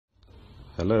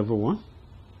Hello everyone,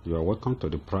 you are welcome to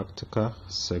the practical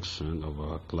section of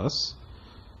our class.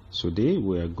 Today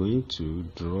we are going to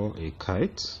draw a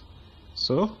kite.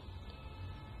 So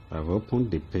I've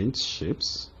opened the paint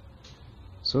shapes.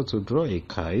 So to draw a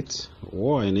kite,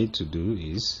 what I need to do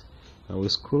is I will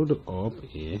scroll up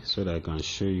here so that I can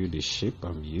show you the shape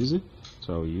I'm using.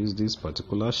 So I will use this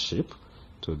particular shape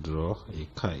to draw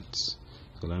a kite.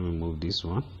 So let me move this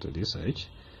one to this edge.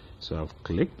 So I've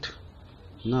clicked.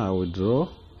 Now I will draw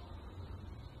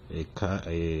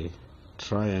a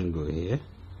triangle here.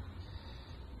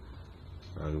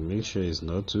 I'll make sure it's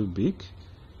not too big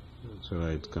so that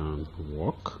it can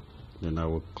work. Then I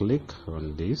will click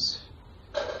on this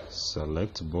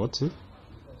select button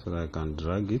so that I can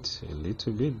drag it a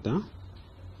little bit down.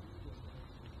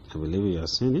 I believe you are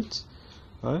seeing it.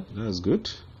 Alright, that's good.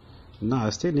 Now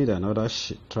I still need another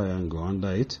triangle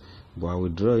under it, but I will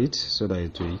draw it so that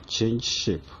it will change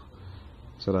shape,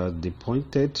 so that the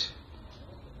pointed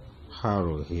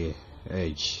arrow here,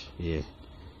 edge here,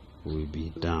 will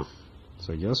be down.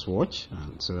 So just watch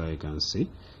and so that you can see.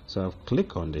 So I've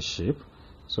clicked on the shape.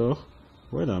 So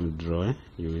when I'm drawing,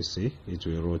 you will see it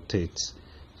will rotate.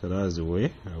 So that's the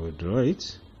way I will draw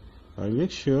it. I'll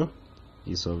make sure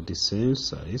it's of the same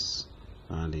size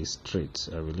and it's straight.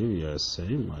 I believe you are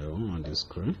seeing my own on the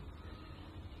screen.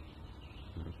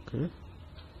 Okay.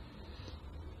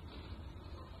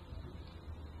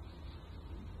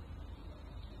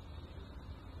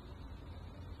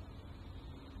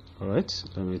 Alright,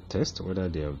 let me test whether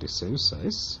they have the same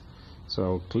size. So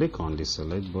I'll click on the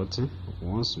select button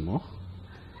once more.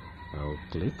 I'll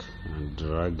click and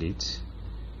drag it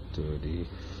to the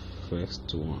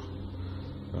first one.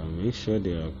 I'll make sure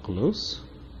they are close.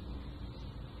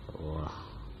 Wow.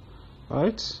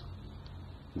 Alright,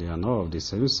 they are not of the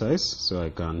same size, so I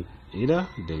can either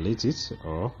delete it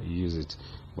or use it.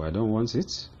 But I don't want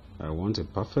it. I want a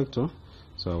perfect one.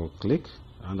 So I will click.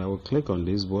 And I will click on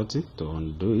this button to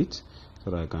undo it so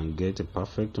that I can get a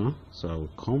perfect one. So I will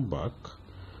come back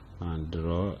and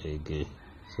draw again.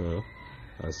 So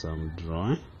as I'm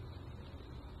drawing,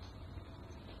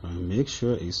 I make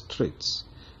sure it's straight.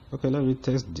 Okay, let me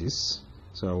test this.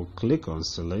 So I will click on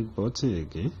select button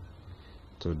again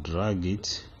to drag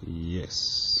it.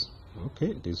 Yes.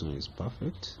 Okay, this one is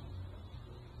perfect.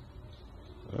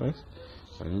 Alright,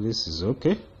 I think this is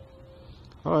okay.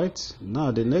 Alright, now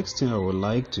the next thing I would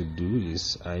like to do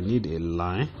is I need a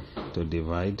line to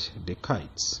divide the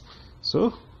kites.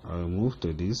 So I'll move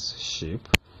to this shape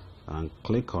and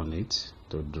click on it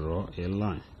to draw a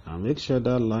line. And make sure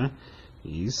that line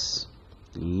is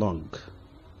long,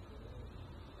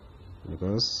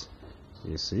 because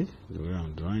you see the way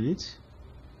I'm drawing it.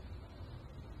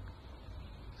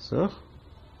 So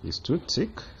it's too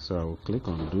thick, so I will click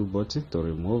on do button to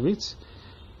remove it.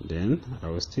 Then I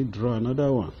will still draw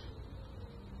another one.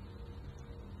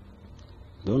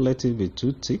 Don't let it be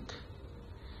too thick,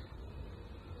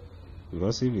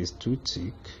 because if it's too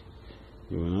thick,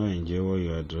 you will not enjoy what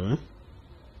you are drawing.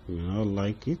 You will not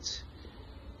like it.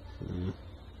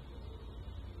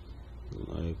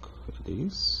 Like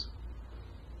this.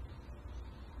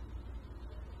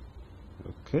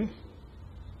 Okay.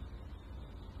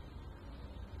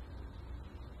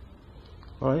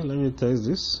 Alright, let me test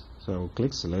this. So I will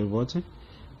click select button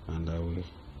and I will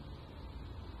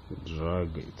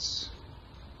drag it.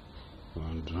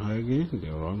 I'm dragging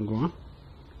the wrong one.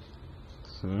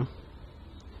 So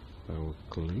I will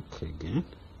click again.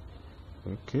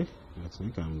 Okay, I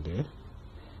think I'm there.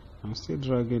 I'm still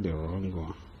dragging the wrong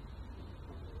one.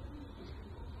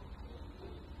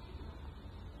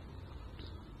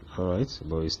 Alright,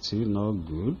 but it's still not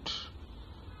good.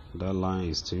 That line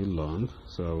is still long,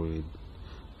 so I will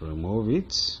remove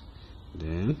it.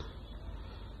 Then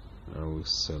I will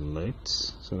select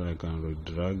so that I can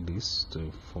redrag this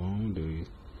to form the.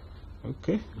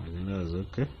 Okay, I think that's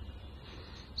okay.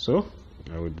 So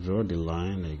I will draw the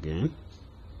line again.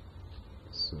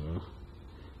 So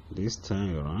this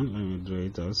time around, let me draw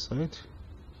it outside.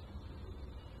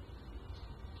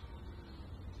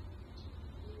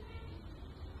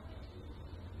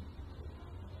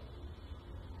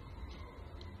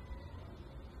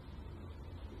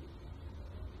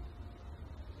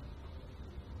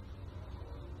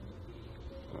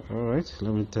 Alright,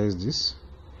 let me test this.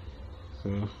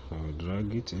 So I'll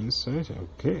drag it inside.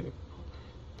 Okay,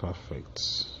 perfect.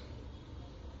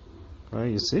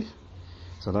 Alright, you see?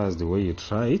 So that's the way you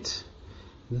try it.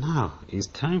 Now it's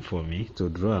time for me to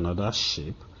draw another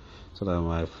shape so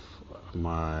that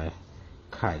my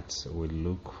kite will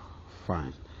look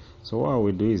fine. So what I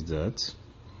will do is that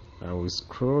I will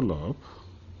scroll up,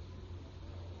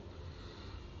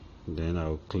 then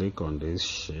I'll click on this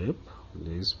shape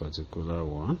this particular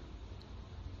one,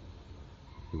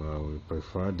 but we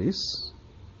prefer this.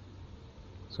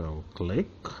 So I will click,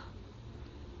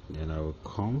 then I will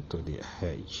come to the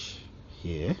edge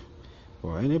here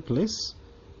or any place,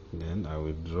 then I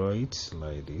will draw it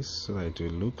like this so that it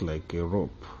will look like a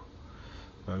rope,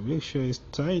 but make sure it's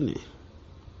tiny.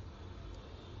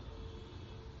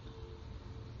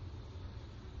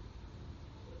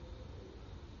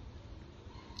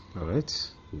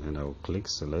 Alright, then I will click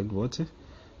select button,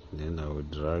 then I will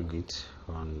drag it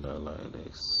under like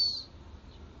this.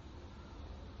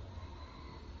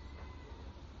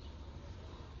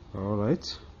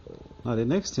 Alright, now the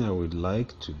next thing I would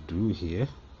like to do here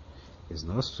is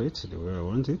not straight the way I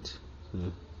want it.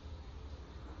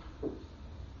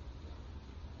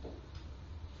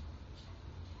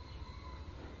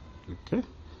 Okay,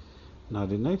 now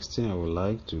the next thing I would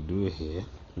like to do here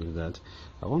is that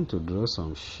I want to draw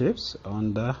some shapes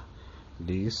under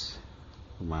this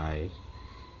my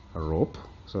rope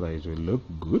so that it will look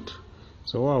good.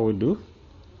 So what I will do,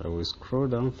 I will scroll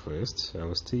down first. I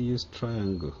will still use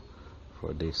triangle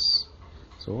for this.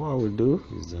 So what I will do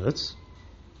is that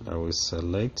I will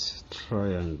select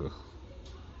triangle,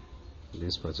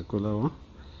 this particular one.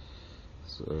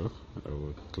 So I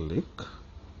will click,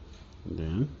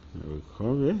 then I will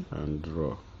come here and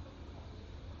draw.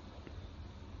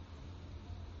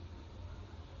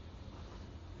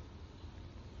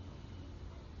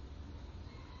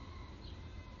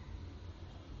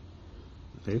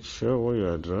 Make sure what you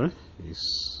are drawing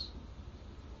is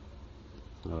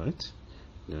alright.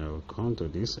 Then I will come to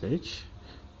this edge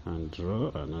and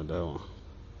draw another one.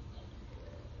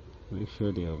 Make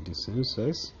sure they have the same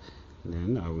size.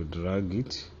 Then I will drag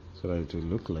it so that it will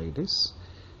look like this.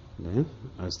 Then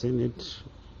I still need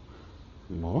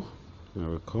more. I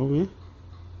will come here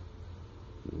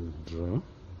and draw.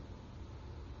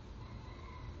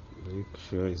 Make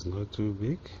sure it's not too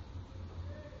big.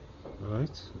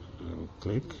 Alright, I will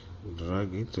click,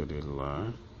 drag it to the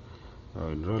line. I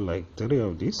will draw like 3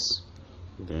 of this.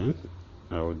 Then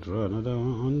I will draw another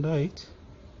one under it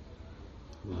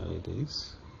like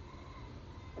this.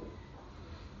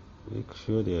 Make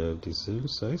sure they are the same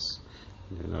size.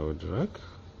 Then I will drag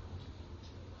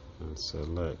and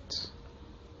select.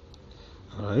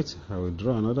 Alright, I will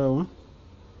draw another one.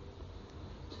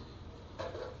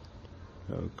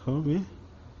 I will come here.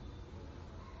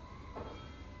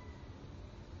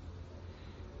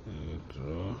 I will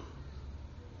draw.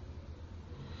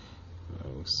 I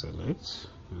will select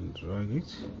and drag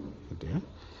it there.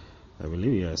 I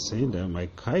believe you are saying that my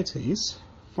kite is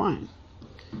fine.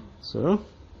 So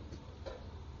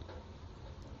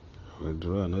I will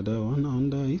draw another one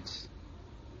under it.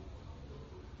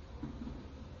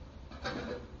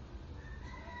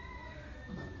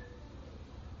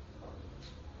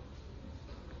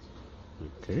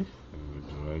 Okay, I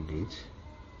will drag it.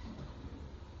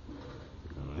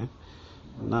 Alright.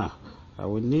 Now I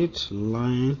will need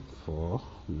line for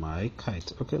my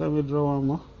kite. Okay, let me draw one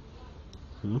more.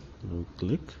 I will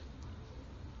click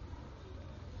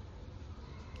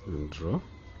and draw.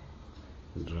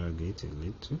 Drag it a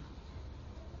little.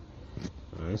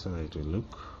 Alright, so that it will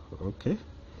look okay.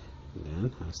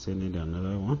 Then I still need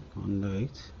another one under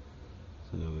it.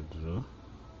 So I will draw.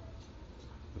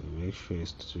 Make sure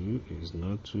it's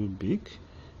not too big.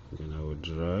 Then I will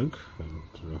drag and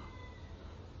draw.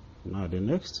 Now the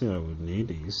next thing I would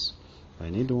need is I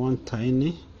need one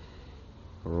tiny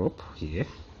rope here.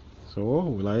 So what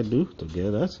will I do to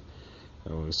get that?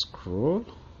 I will scroll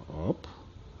up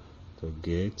to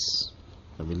get,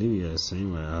 I believe you are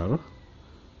seeing my arrow.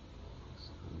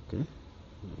 Okay,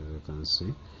 as you can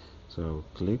see. So I will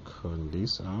click on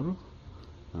this arrow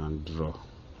and draw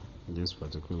this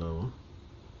particular one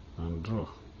and draw.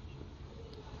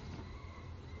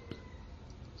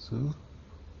 So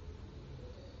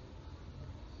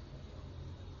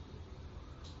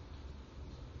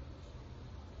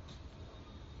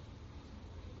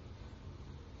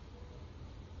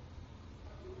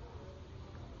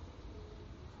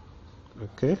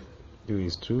okay, if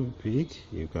it's too big,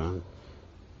 you can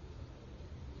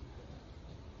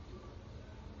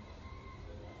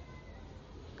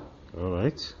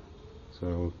alright, so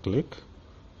I will click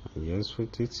and just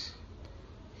put it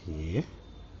here.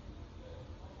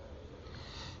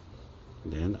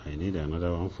 Then I need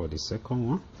another one for the second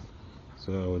one,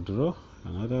 so I will draw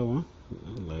another one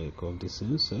like of the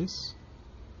same size.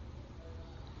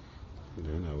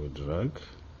 Then I will drag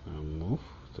and move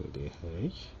to the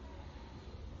edge.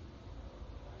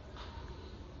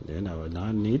 Then I will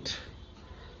now need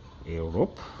a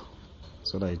rope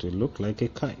so that it will look like a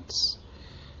kite.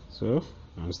 So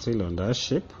I'm still on that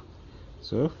shape.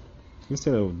 So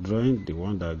Instead of drawing the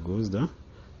one that goes down,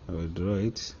 I will draw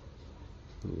it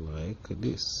like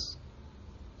this.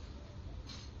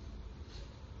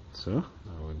 So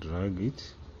I will drag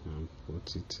it and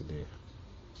put it there.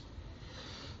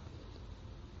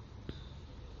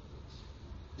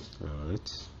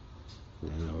 Alright,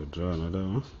 then I will draw another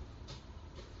one.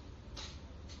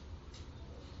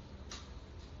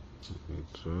 I will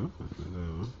draw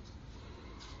another one.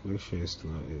 Make sure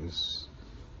it's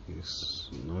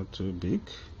not too big.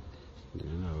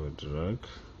 Then I will drag.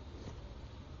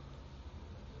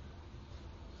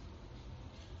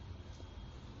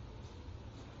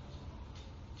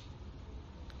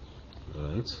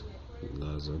 Right,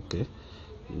 that's okay.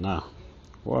 Now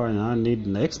what I now need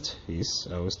next is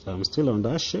I'm still on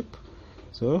that shape,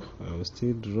 so I will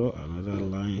still draw another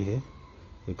line here.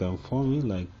 You can form it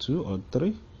like 2 or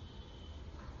 3.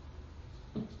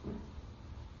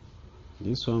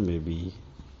 This one may be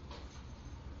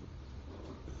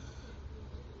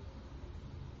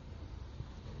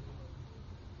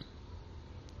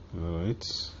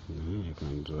alright. Then you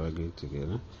can drag it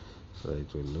together so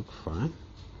it will look fine.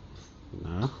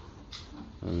 Now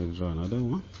I will draw another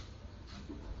one.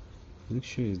 Make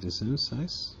sure it's the same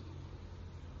size.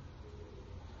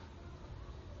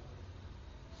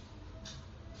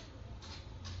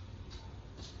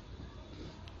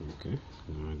 Okay,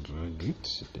 now drag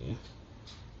it there.